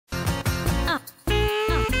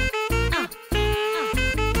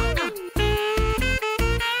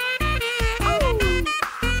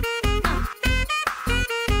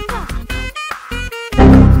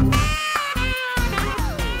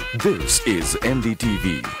This is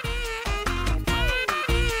NDTV.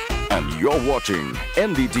 And you're watching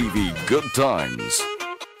NDTV Good Times.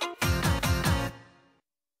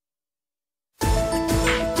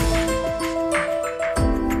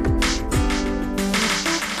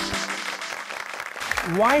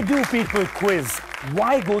 Why do people quiz?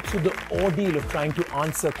 Why go through the ordeal of trying to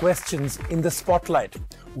answer questions in the spotlight?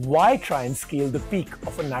 Why try and scale the peak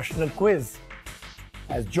of a national quiz?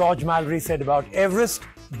 As George Mallory said about Everest,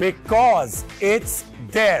 because it's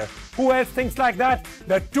there. Who else thinks like that?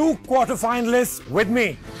 The two quarterfinalists with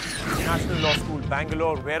me. National Law School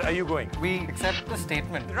Bangalore, where are you going? We accept the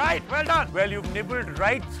statement. Right, well done. Well, you've nibbled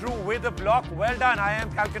right through with a block. Well done, I am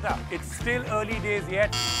Calcutta. It's still early days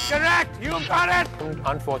yet. Correct, you've got it.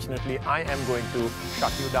 Unfortunately, I am going to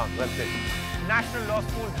shut you down. Well played. National Law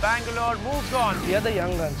School Bangalore moves on. We are the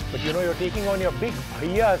young guns. But you know, you're taking on your big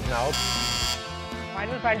bhaiyas now.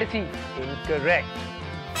 Final Fantasy. Incorrect.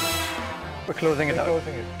 We're closing it out.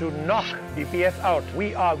 To knock DPS out,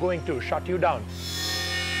 we are going to shut you down.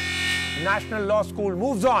 National Law School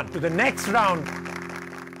moves on to the next round.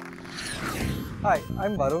 Hi,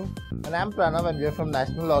 I'm Varun. And I'm Pranav and we're from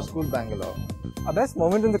National Law School Bangalore. Our best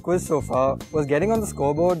moment in the quiz so far was getting on the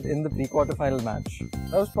scoreboard in the pre-quarterfinal match.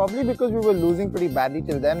 That was probably because we were losing pretty badly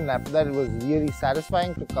till then, and after that it was really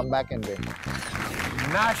satisfying to come back and win.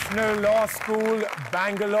 National Law School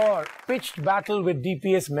Bangalore. Pitched battle with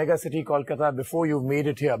DPS Megacity Kolkata before you've made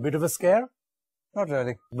it here. Bit of a scare? Not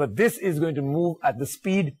really. But this is going to move at the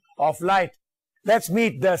speed of light. Let's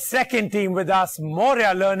meet the second team with us,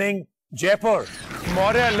 Maurya Learning, Jaipur.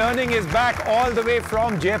 Maurya Learning is back all the way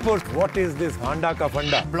from Jaipur. What is this Handa Ka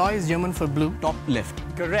Fanda? Blau is German for blue. Top left.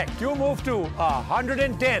 Correct. You move to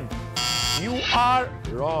 110. You are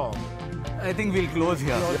wrong. I think we'll close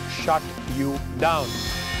here. Shut you down.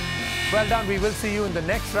 Well done. We will see you in the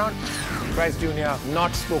next round. Christ Jr.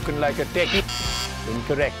 not spoken like a techie.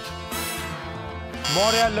 Incorrect.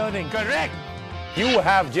 Maurya Learning. Correct. You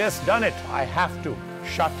have just done it. I have to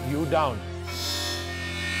shut you down.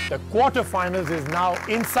 The quarterfinals is now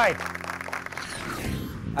in sight.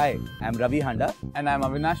 Hi, I'm Ravi Handa. And I'm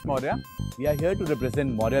Avinash Maurya. We are here to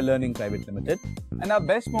represent Maurya Learning Private Limited. And our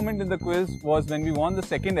best moment in the quiz was when we won the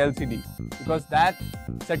second LCD, because that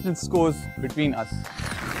settled scores between us.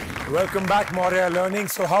 Welcome back, Maurya Learning.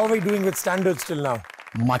 So how are we doing with standards till now?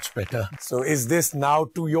 Much better. So is this now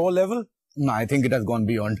to your level? No, I think it has gone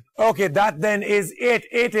beyond. Okay, that then is it.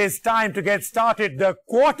 It is time to get started. The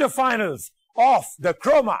quarterfinals of the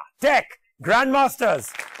Croma Tech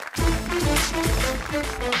Grandmasters.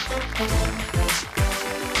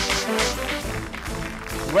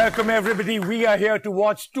 Welcome everybody. We are here to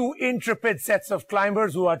watch two intrepid sets of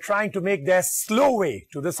climbers who are trying to make their slow way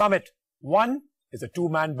to the summit. One is a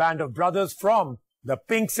two-man band of brothers from the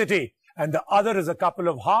Pink City, and the other is a couple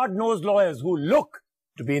of hard-nosed lawyers who look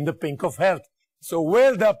to be in the pink of health. So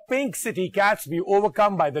will the Pink City cats be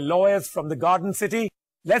overcome by the lawyers from the Garden City?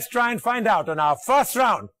 Let's try and find out on our first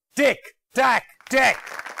round. Tick, tack, tech.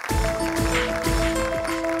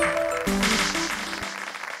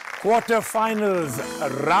 Quarterfinals,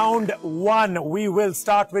 round one. We will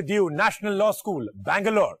start with you, National Law School,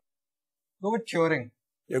 Bangalore. Go with Turing.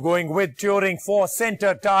 You're going with Turing for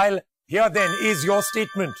center tile. Here then is your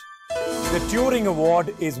statement. The Turing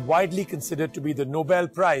Award is widely considered to be the Nobel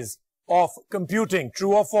Prize of computing.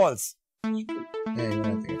 True or false?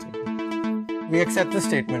 We accept the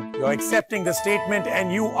statement. You're accepting the statement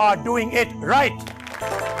and you are doing it right.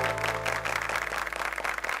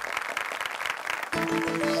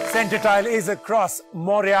 Center tile is across.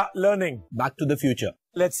 Maurya Learning. Back to the future.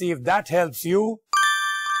 Let's see if that helps you.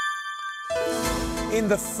 In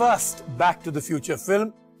the first Back to the Future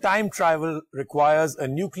film, time travel requires a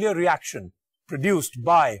nuclear reaction produced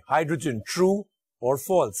by hydrogen. True or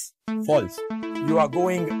false? False. You are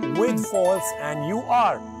going with false and you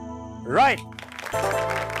are right.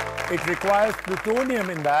 It requires plutonium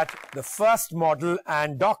in that, the first model,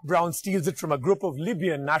 and Doc Brown steals it from a group of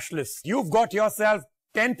Libyan nationalists. You've got yourself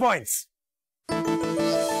 10 points.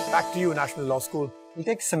 Back to you, National Law School. We'll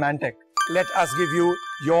take semantic. Let us give you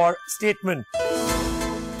your statement.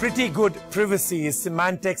 Pretty Good Privacy is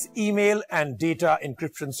Symantec's email and data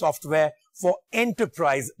encryption software for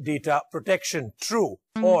enterprise data protection. True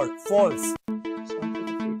or false?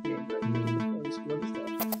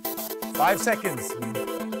 5 seconds.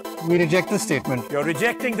 We reject the statement. You're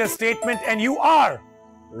rejecting the statement and you are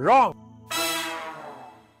wrong.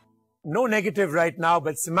 No negative right now,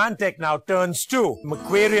 but Symantec now turns 2.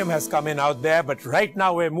 Aquarium has come in out there, but right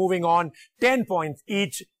now we're moving on. 10 points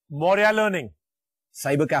each. Maurya Learning.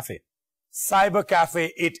 Cyber Cafe. Cyber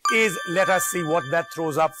Cafe it is. Let us see what that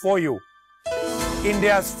throws up for you.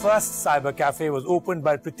 India's first cyber cafe was opened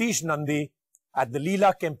by Pritish Nandi at the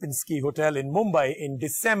Leela Kempinski Hotel in Mumbai in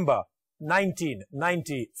December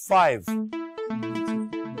 1995.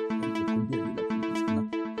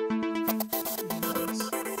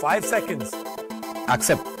 5 seconds.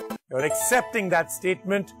 Accept. You're accepting that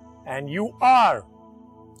statement and you are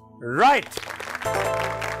right.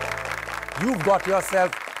 You've got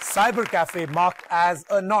yourself Cyber Cafe marked as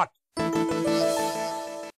a not.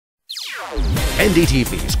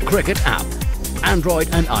 NDTV's cricket app, Android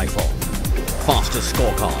and iPhone, fastest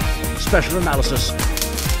scorecard, special analysis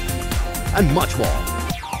and much more.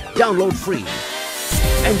 Download free.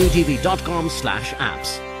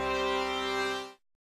 ndtv.com/apps.